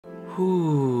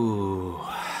Whew.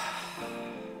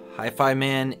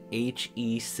 Hifiman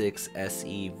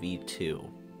HE6SEv2.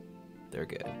 They're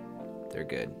good. They're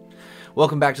good.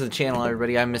 Welcome back to the channel,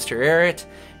 everybody. I'm Mr. Errett,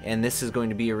 and this is going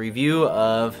to be a review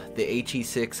of the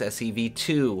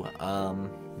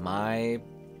HE6SEv2, my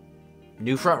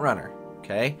new front runner.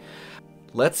 Okay,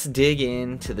 let's dig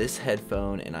into this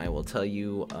headphone, and I will tell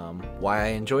you why I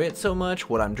enjoy it so much,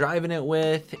 what I'm driving it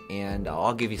with, and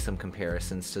I'll give you some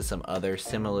comparisons to some other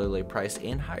similarly priced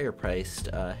and higher priced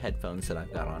headphones that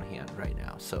I've got on hand right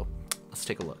now. So let's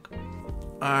take a look.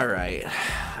 All right,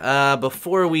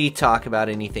 before we talk about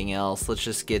anything else, let's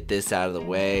just get this out of the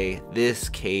way. This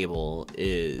cable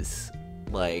is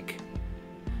like,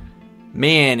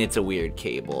 man, it's a weird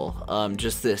cable.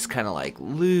 Just this kind of like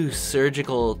loose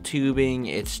surgical tubing.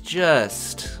 It's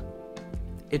just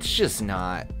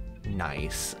not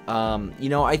nice. You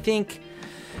know, I think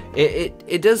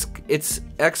it's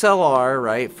XLR,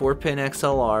 right? 4-pin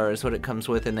XLR is what it comes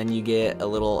with, and then you get a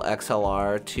little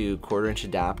XLR to 1/4-inch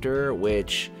adapter,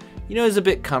 which, you know, is a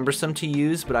bit cumbersome to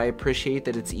use, but I appreciate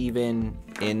that it's even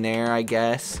in there, I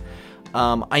guess.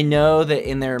 I know that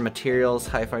in their materials,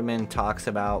 Hifiman talks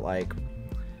about like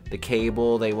the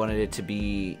cable, they wanted it to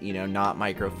be, you know, not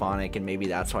microphonic, and maybe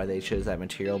that's why they chose that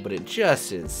material, but it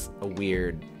just is a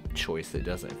weird choice that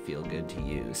doesn't feel good to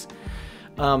use.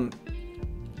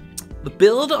 The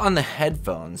build on the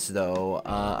headphones, though,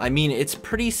 I mean, it's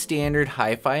pretty standard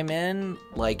Hifiman.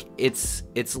 Like, it's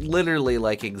literally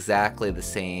like exactly the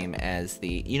same as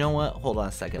the, you know what, hold on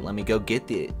a second, let me go get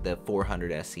the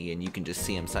 400 SE and you can just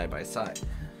see them side by side.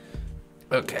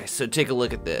 Okay, so take a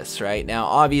look at this, right? Now,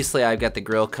 obviously, I've got the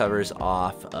grill covers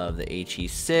off of the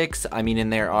HE6. I mean,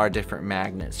 and there are different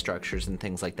magnet structures and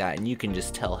things like that, and you can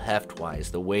just tell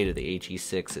heft-wise the weight of the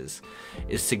HE6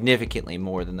 is significantly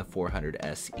more than the 400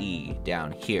 SE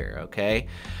down here, okay?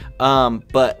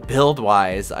 But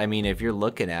build-wise, I mean, if you're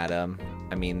looking at them,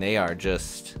 I mean, they are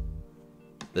just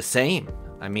the same.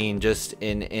 I mean, just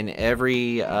in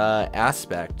every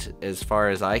aspect, as far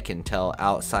as I can tell,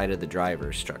 outside of the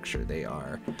driver structure, they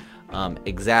are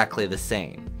exactly the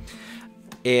same.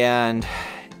 And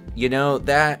you know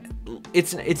that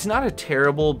it's not a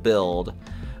terrible build,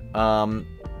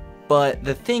 but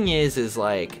the thing is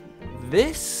like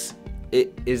this,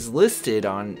 it is listed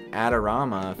on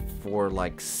Adorama for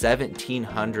like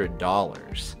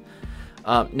 $1,700.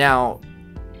 Now,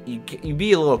 you'd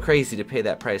be a little crazy to pay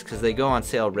that price because they go on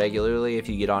sale regularly if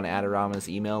you get on Adorama's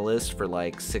email list for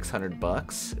like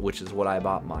 $600, which is what I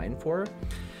bought mine for.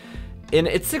 And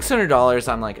it's $600.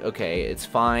 I'm like, okay, it's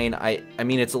fine. I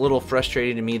mean, it's a little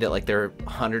frustrating to me that like their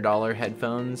 $100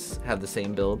 headphones have the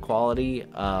same build quality.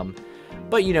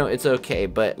 But you know, it's okay.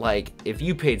 But like, if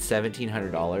you paid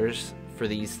 $1,700 for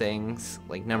these things,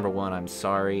 like, number one, I'm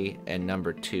sorry, and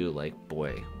number two, like,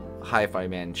 boy,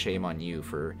 Hifiman, shame on you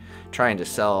for trying to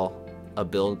sell a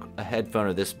headphone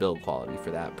of this build quality for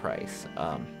that price.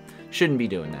 Shouldn't be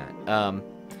doing that.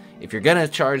 If you're gonna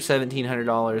charge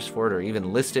 $1,700 for it, or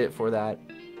even list it for that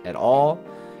at all,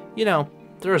 you know,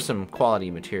 throw some quality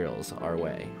materials our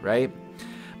way, right?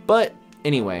 But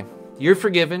anyway, you're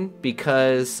forgiven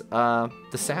because the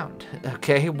sound.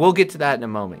 Okay, we'll get to that in a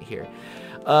moment here.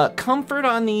 Comfort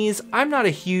on these, I'm not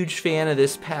a huge fan of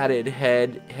this padded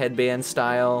headband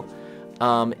style.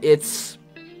 I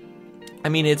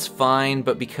mean, it's fine,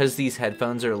 but because these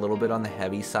headphones are a little bit on the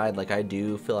heavy side, like, I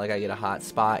do feel like I get a hot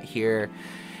spot here.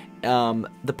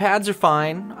 The pads are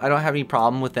fine. I don't have any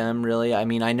problem with them, really. I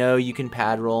mean, I know you can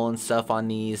pad roll and stuff on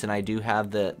these, and I do have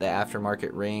the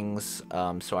aftermarket rings,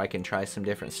 so I can try some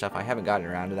different stuff. I haven't gotten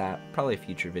around to that. Probably a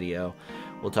future video,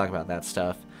 we'll talk about that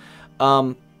stuff.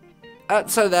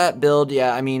 Outside of that build,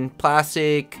 yeah, I mean,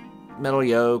 plastic, metal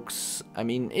yokes, I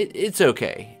mean, it's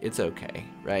okay. It's okay,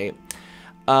 right?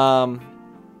 I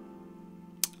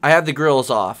have the grills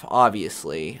off,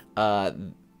 obviously.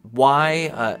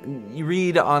 Why? You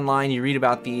read online, you read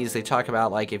about these, they talk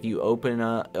about, like, if you open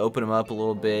them up a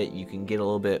little bit, you can get a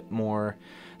little bit more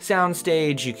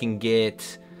soundstage, you can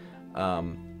get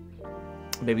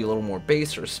maybe a little more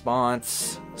bass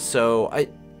response. So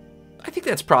I think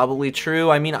that's probably true.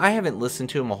 I mean, I haven't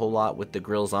listened to them a whole lot with the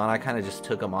grills on. I kind of just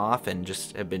took them off and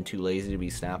just have been too lazy to be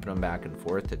snapping them back and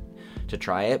forth to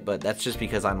try it. But that's just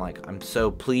because I'm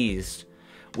so pleased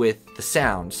with the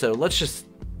sound. So let's just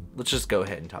go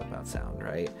ahead and talk about sound,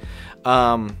 right?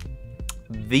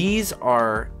 These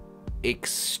are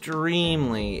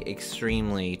extremely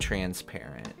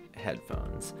transparent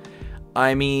headphones.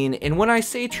 I mean, and when I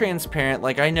say transparent,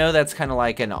 like, I know that's kind of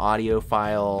like an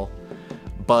audiophile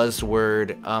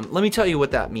buzzword. Let me tell you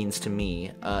what that means to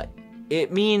me.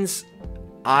 It means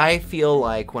I feel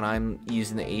like when I'm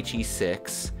using the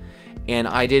HE6 And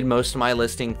I did most of my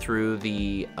listing through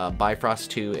the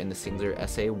Bifrost 2 and the Singxer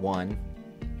SA-1.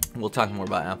 We'll talk more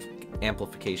about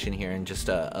amplification here in just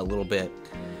a little bit.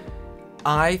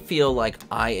 I feel like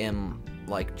I am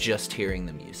like just hearing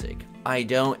the music.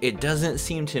 It doesn't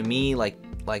seem to me like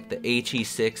the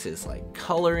HE6 is like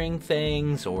coloring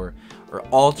things or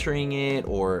altering it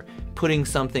or putting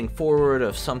something forward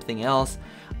of something else.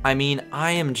 I mean,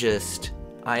 I am just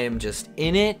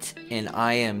in it, and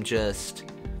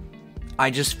I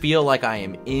just feel like I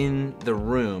am in the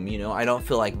room, you know. I don't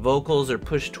feel like vocals are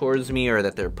pushed towards me or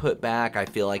that they're put back. I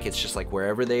feel like it's just like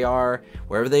wherever they are,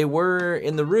 wherever they were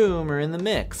in the room or in the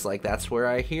mix, like that's where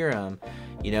I hear them,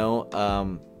 you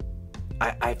know.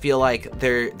 I feel like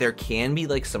there can be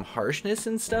like some harshness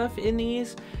and stuff in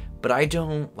these, but I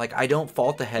don't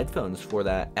fault the headphones for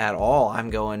that at all. I'm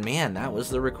going, man, that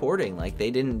was the recording. Like, they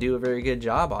didn't do a very good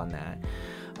job on that.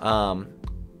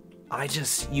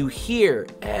 You hear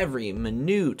every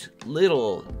minute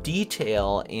little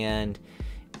detail, and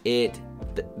that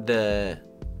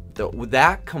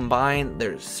combined,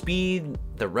 their speed,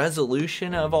 the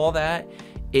resolution of all that,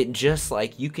 it just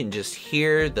like, you can just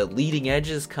hear the leading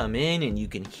edges come in, and you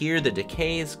can hear the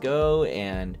decays go,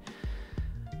 and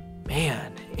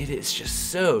man, it is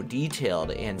just so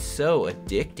detailed and so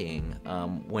addicting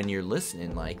when you're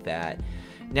listening like that.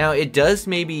 Now, it does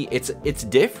it's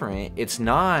different. It's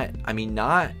not, I mean,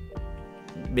 not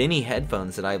many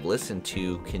headphones that I've listened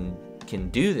to can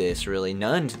do this, really,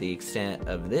 none to the extent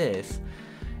of this.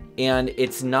 And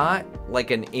it's not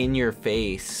like an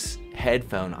in-your-face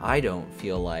headphone, I don't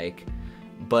feel like,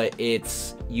 but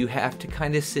you have to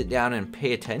kind of sit down and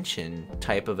pay attention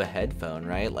type of a headphone,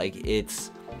 right? Like,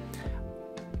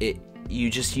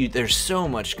 there's so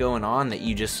much going on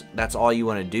that that's all you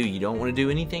want to do. You don't want to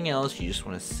do anything else. You just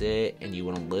want to sit and you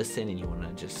want to listen and you want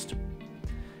to just,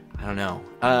 I don't know.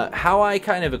 How I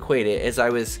kind of equate it is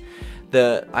I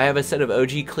have a set of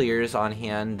OG clears on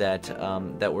hand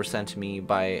that were sent to me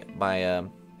by a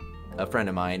friend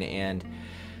of mine, and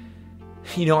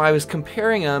you know, I was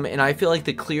comparing them, and I feel like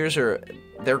the clears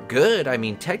they're good. I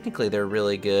mean, technically they're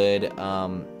really good,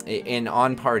 and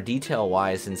on par detail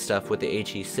wise and stuff with the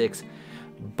HE6,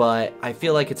 but I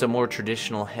feel like it's a more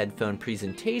traditional headphone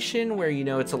presentation where, you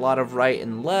know, it's a lot of right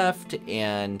and left,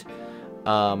 and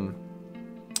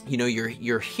you know,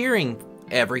 you're hearing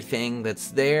everything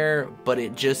that's there, but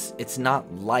it's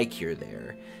not like you're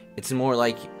there. It's more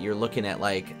like you're looking at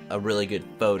like a really good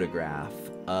photograph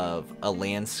of a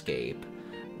landscape,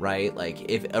 right? Like,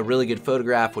 if a really good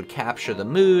photograph would capture the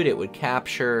mood, it would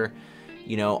capture,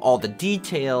 you know, all the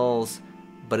details,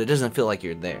 but it doesn't feel like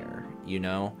you're there, you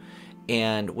know?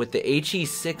 And with the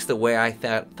HE6, the way I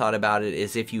thought about it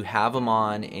is, if you have them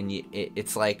on and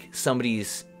it's like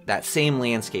that same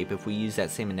landscape, if we use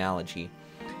that same analogy,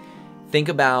 think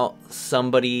about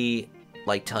somebody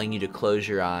like telling you to close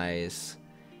your eyes,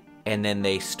 and then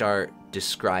they start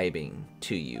describing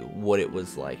to you what it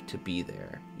was like to be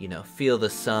there. You know, feel the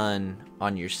sun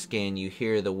on your skin, you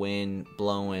hear the wind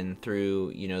blowing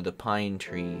through, you know, the pine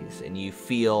trees, and you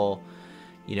feel,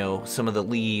 you know, some of the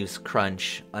leaves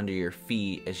crunch under your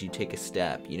feet as you take a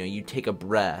step. You know, you take a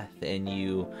breath and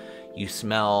you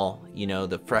smell, you know,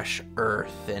 the fresh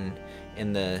earth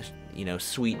and the, you know,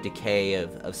 sweet decay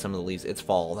of some of the leaves. It's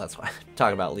fall, that's why I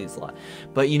talk about leaves a lot.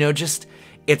 But, you know, just,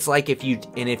 it's like if you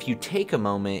take a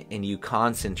moment and you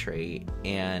concentrate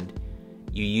and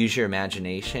you use your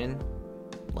imagination,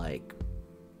 like,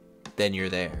 then you're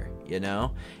there, you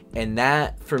know? And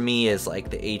that, for me, is like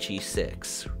the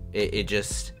HE6.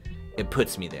 It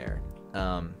puts me there.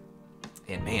 And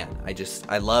man,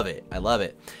 I love it. I love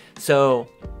it. So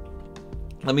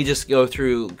let me just go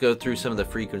through some of the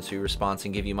frequency response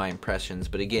and give you my impressions.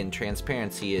 But again,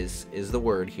 transparency is the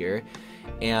word here.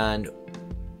 And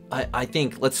I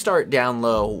think, let's start down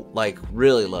low, like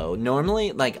really low.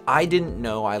 Normally, like, I didn't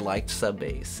know I liked sub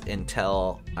bass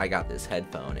until I got this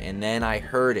headphone, and then I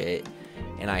heard it,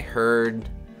 and I heard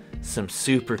some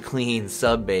super clean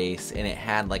sub bass, and it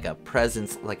had like a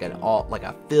presence, like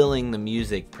a filling the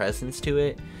music presence to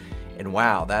it. And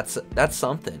wow, that's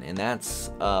something, and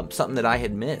that's something that I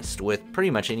had missed with pretty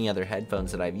much any other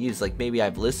headphones that I've used. Like, maybe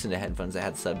I've listened to headphones that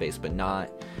had sub bass, but not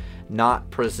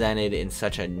presented in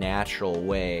such a natural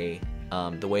way,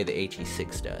 the way the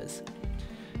HE6 does.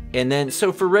 And then,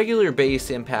 so for regular bass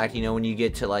impact, you know, when you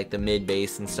get to like the mid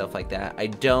bass and stuff like that,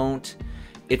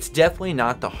 it's definitely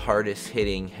not the hardest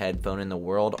hitting headphone in the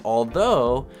world,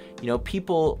 although, you know,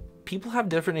 people have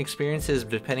different experiences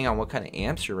depending on what kind of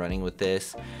amps you're running with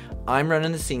this. I'm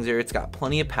running the Singxer. It's got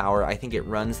plenty of power. I think it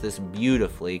runs this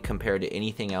beautifully compared to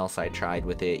anything else I tried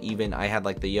with it. Even I had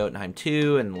like the Jotunheim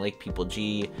 2 and the Lake People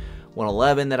G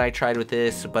 111 that I tried with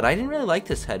this, but I didn't really like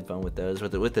this headphone with those.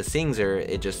 With the Singxer,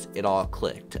 it all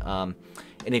clicked.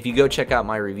 And if you go check out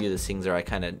my review of the Singxer, I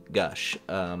kind of gush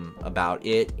about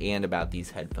it and about these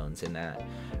headphones in that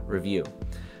review.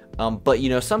 But you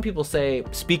know, some people say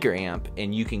speaker amp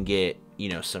and you can get, you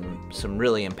know, some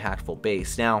really impactful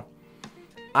bass. Now,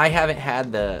 I haven't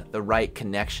had the right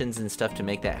connections and stuff to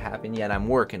make that happen yet. I'm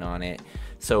working on it,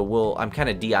 so I'm kind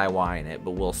of DIYing it,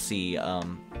 but we'll see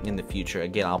in the future.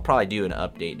 Again, I'll probably do an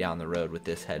update down the road with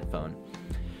this headphone.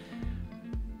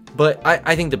 But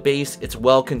I think the bass, it's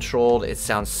well controlled. It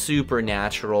sounds super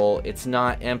natural. It's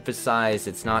not emphasized.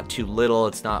 It's not too little.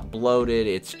 It's not bloated.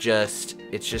 It's just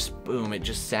boom. It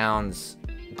just sounds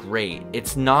great.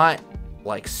 It's not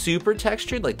like super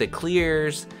textured. Like the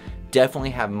clears definitely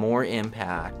have more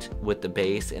impact with the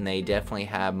bass, and they definitely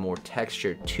have more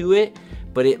texture to it,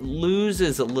 but it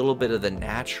loses a little bit of the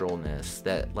naturalness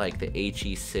that like the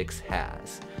HE6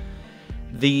 has.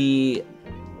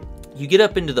 You get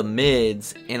up into the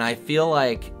mids, and I feel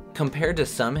like compared to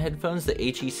some headphones, the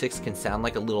HE6 can sound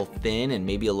like a little thin and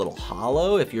maybe a little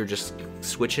hollow if you're just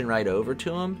switching right over to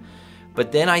them.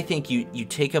 But then I think you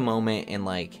take a moment and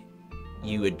like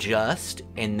you adjust,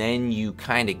 and then you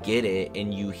kind of get it,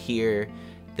 and you hear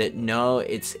that no,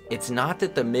 it's not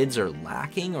that the mids are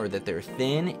lacking or that they're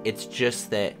thin. It's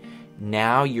just that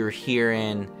now you're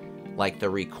hearing like the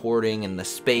recording and the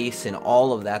space and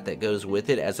all of that goes with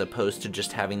it, as opposed to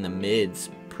just having the mids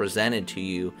presented to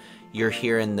you. You're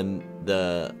hearing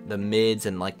the mids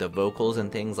and like the vocals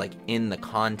and things like in the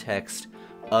context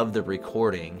of the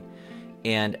recording.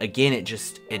 And again, it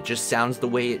just sounds the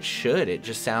way it should. It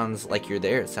just sounds like you're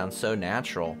there. It sounds so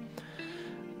natural.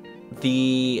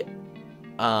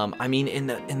 I mean,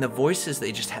 in the voices,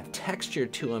 they just have texture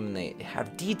to them, and they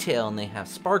have detail, and they have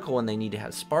sparkle, and they need to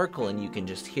have sparkle, and you can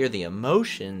just hear the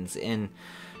emotions, and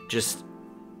it's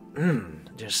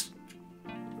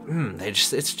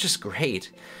just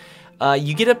great.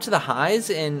 You get up to the highs,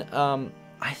 and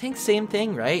I think same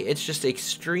thing, right? It's just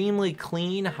extremely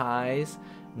clean highs,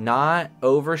 not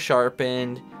over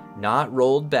sharpened, not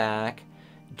rolled back,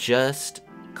 just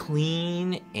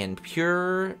clean and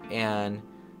pure, and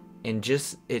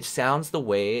just it sounds the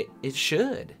way it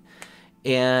should.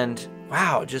 And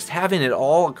wow, just having it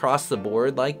all across the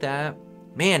board like that,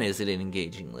 man, is it an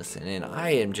engaging listen. And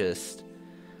I am just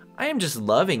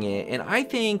loving it. And I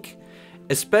think,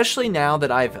 especially now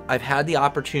that I've had the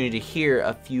opportunity to hear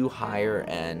a few higher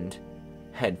end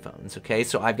headphones. Okay,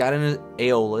 so I've got an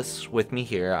Aeolus with me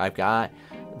here. I've got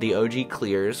the OG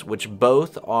Clears, which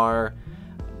both are,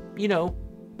 you know,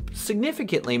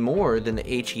 significantly more than the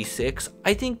HE6.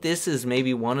 I think this is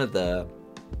maybe one of the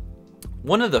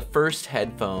first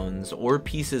headphones or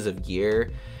pieces of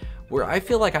gear where I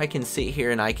feel like I can sit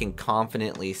here and I can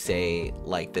confidently say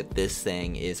like that this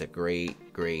thing is a great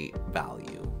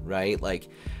value, right? Like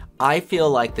I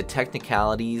feel like the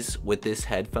technicalities with this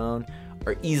headphone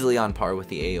are easily on par with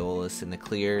the Aeolus and the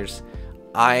Clears.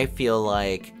 I feel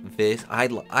like this,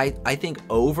 I think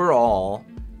overall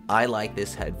I like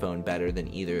this headphone better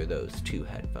than either of those two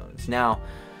headphones. Now,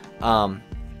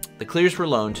 the Clears were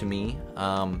loaned to me,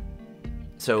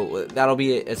 so that'll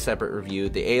be a separate review.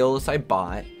 The Aeolus I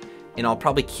bought, and I'll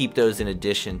probably keep those in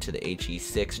addition to the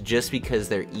HE6 just because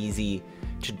they're easy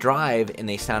to drive and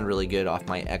they sound really good off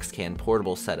my XCAN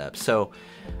portable setup. So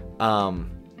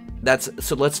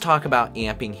let's talk about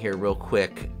amping here real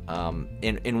quick.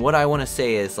 And what I want to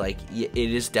say is, like, it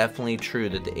is definitely true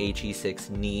that the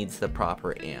HE6 needs the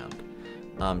proper amp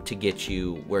to get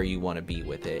you where you want to be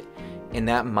with it. And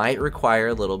that might require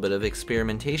a little bit of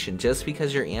experimentation. Just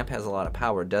because your amp has a lot of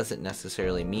power doesn't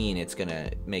necessarily mean it's going to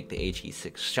make the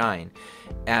HE6 shine,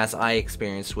 as I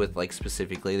experienced with, like,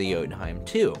 specifically the Jotunheim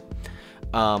 2.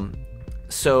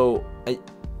 So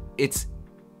it's,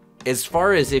 as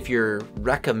far as if you're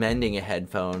recommending a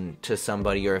headphone to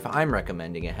somebody, or if I'm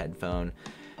recommending a headphone,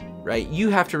 right, you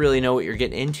have to really know what you're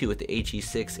getting into with the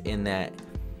HE6, in that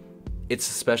it's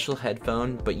a special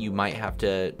headphone, but you might have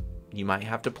to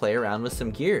play around with some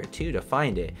gear too to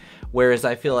find it. Whereas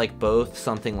I feel like both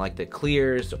something like the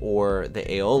Clears or the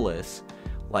Aeolus,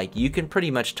 like, you can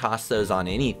pretty much toss those on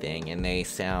anything and they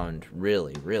sound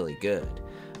really good.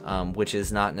 Which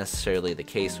is not necessarily the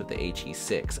case with the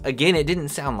HE6. Again, it didn't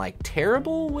sound like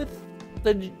terrible with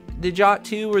the Jot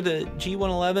 2 or the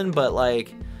G111, but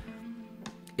like,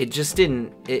 it just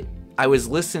didn't. I was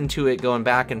listening to it going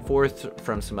back and forth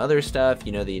from some other stuff,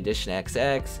 you know, the Edition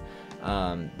XX,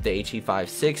 the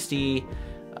HE560,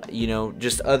 you know,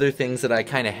 just other things that I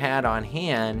kind of had on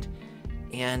hand,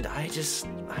 and I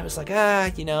was like,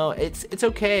 you know, it's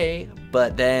okay.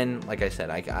 But then, like I said,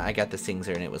 I got the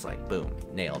Singxer and it was like, boom,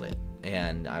 nailed it.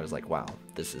 and I was like, wow,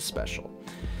 this is special.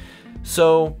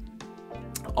 So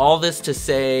all this to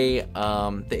say,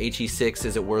 the HE6,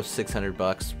 is it worth 600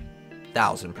 bucks?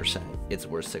 1000%, it's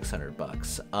worth 600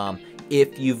 bucks.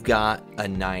 If you've got a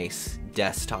nice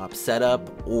desktop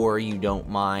setup, or you don't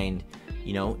mind,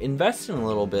 you know, investing a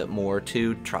little bit more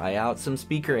to try out some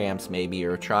speaker amps maybe,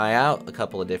 or try out a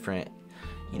couple of different,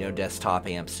 you know, desktop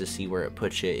amps to see where it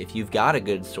puts you. If you've got a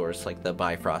good source like the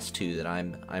Bifrost 2 that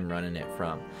I'm running it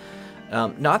from.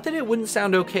 Not that it wouldn't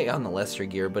sound okay on the lesser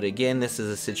gear, but again, this is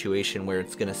a situation where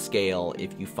it's going to scale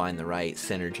if you find the right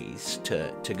synergies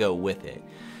to go with it.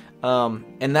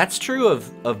 And that's true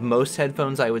of most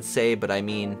headphones, I would say, but I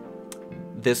mean,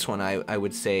 this one I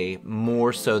would say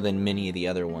more so than many of the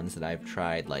other ones that I've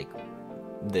tried. Like,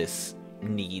 this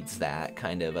needs that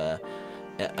kind of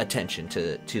attention to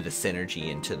the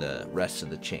synergy and to the rest of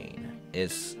the chain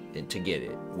is to get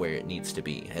it where it needs to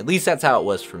be. At least that's how it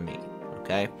was for me.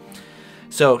 Okay,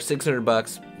 so 600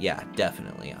 bucks, yeah,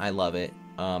 definitely, I love it.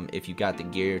 If you got the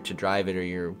gear to drive it, or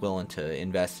you're willing to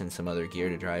invest in some other gear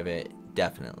to drive it,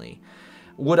 definitely.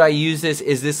 Would I use this?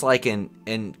 Is this like an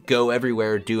go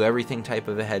everywhere, do everything type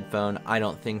of a headphone? I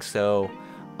don't think so.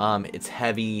 It's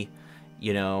heavy,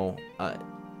 you know.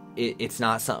 It's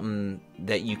not something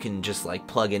that you can just like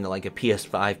plug into like a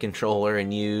PS5 controller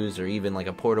and use, or even like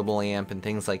a portable amp and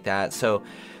things like that. So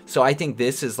I think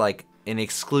this is like an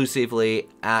exclusively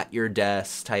at your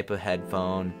desk type of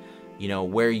headphone, you know,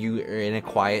 where you are in a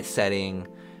quiet setting,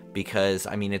 because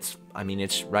I mean it's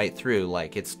right through,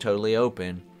 like it's totally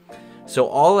open. So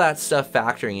all that stuff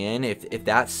factoring in, if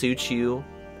that suits you,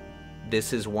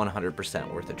 this is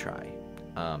 100% worth a try.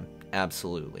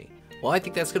 Absolutely. Well, I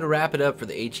think that's going to wrap it up for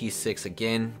the HE6.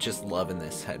 Again, just loving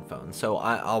this headphone. So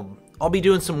I'll be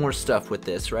doing some more stuff with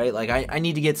this, right? Like I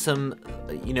need to get some,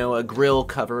 you know, a grill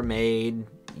cover made.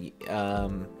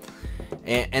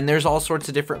 And there's all sorts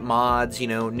of different mods, you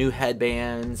know, new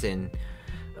headbands and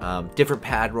different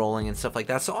pad rolling and stuff like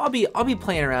that. So I'll be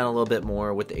playing around a little bit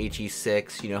more with the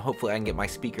HE6. You know, hopefully I can get my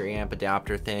speaker amp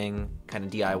adapter thing kind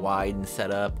of DIY'd and set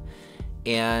up.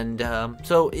 And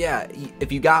so yeah,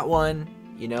 if you got one,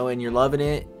 you know, and you're loving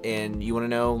it, and you want to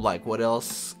know like what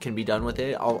else can be done with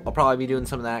it, I'll probably be doing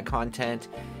some of that content.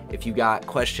 If you got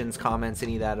questions, comments,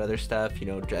 any of that other stuff, you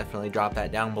know, definitely drop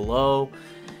that down below.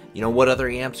 You know, what other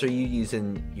amps are you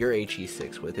using your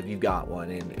HE6 with, if you've got one,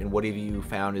 and what have you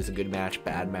found is a good match,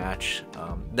 bad match?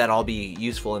 That all be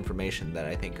useful information that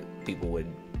I think people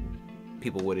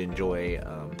would enjoy,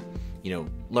 you know,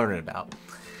 learning about.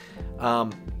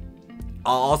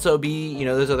 I'll also be, you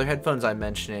know, those other headphones I'm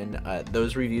mentioning,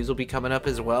 those reviews will be coming up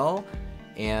as well.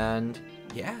 And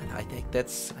yeah, I think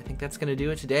that's gonna do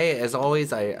it today. As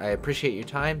always, I appreciate your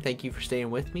time. Thank you for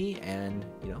staying with me, and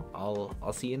you know,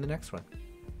 I'll see you in the next one.